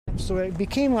So it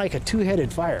became like a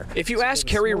two-headed fire. If you ask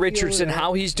Kerry Richardson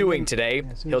how he's doing today,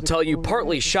 he'll tell you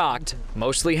partly shocked,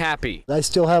 mostly happy. I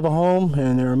still have a home,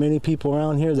 and there are many people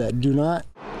around here that do not.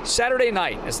 Saturday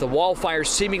night, as the wildfire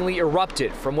seemingly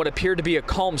erupted from what appeared to be a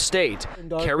calm state,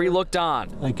 Kerry looked on.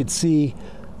 I could see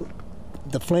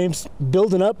the flames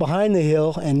building up behind the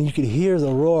hill, and you could hear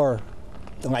the roar,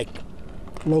 like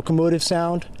locomotive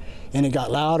sound, and it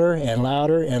got louder and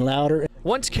louder and louder.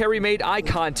 Once Kerry made eye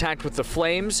contact with the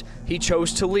flames, he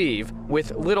chose to leave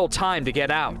with little time to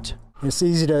get out. It's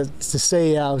easy to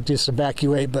say I'll just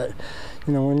evacuate, but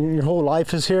you know, when your whole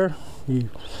life is here, you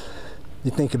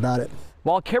think about it.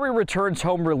 While Kerry returns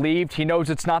home relieved, he knows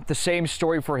it's not the same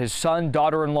story for his son,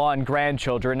 daughter-in-law, and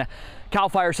grandchildren. CAL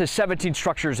FIRE says 17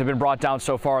 structures have been brought down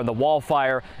so far in the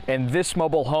wildfire, and this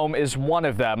mobile home is one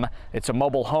of them. It's a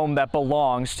mobile home that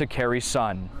belongs to Kerry's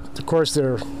son. Of course,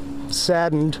 they're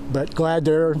saddened, but glad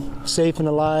they're safe and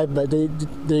alive, but they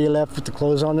left with the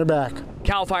clothes on their back.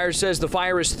 CAL FIRE says the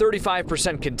fire is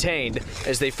 35% contained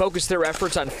as they focus their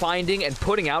efforts on finding and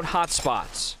putting out hot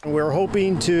spots. We're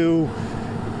hoping to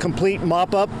complete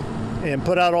mop-up and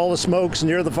put out all the smokes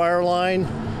near the fire line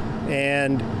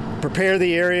and prepare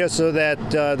the area so that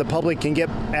the public can get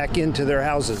back into their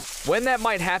houses. When that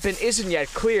might happen isn't yet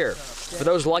clear. For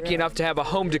those lucky enough to have a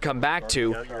home to come back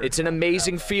to, it's an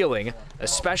amazing feeling,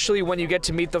 especially when you get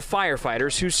to meet the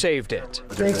firefighters who saved it.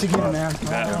 Thanks again, man.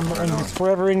 I'm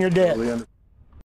forever in your debt.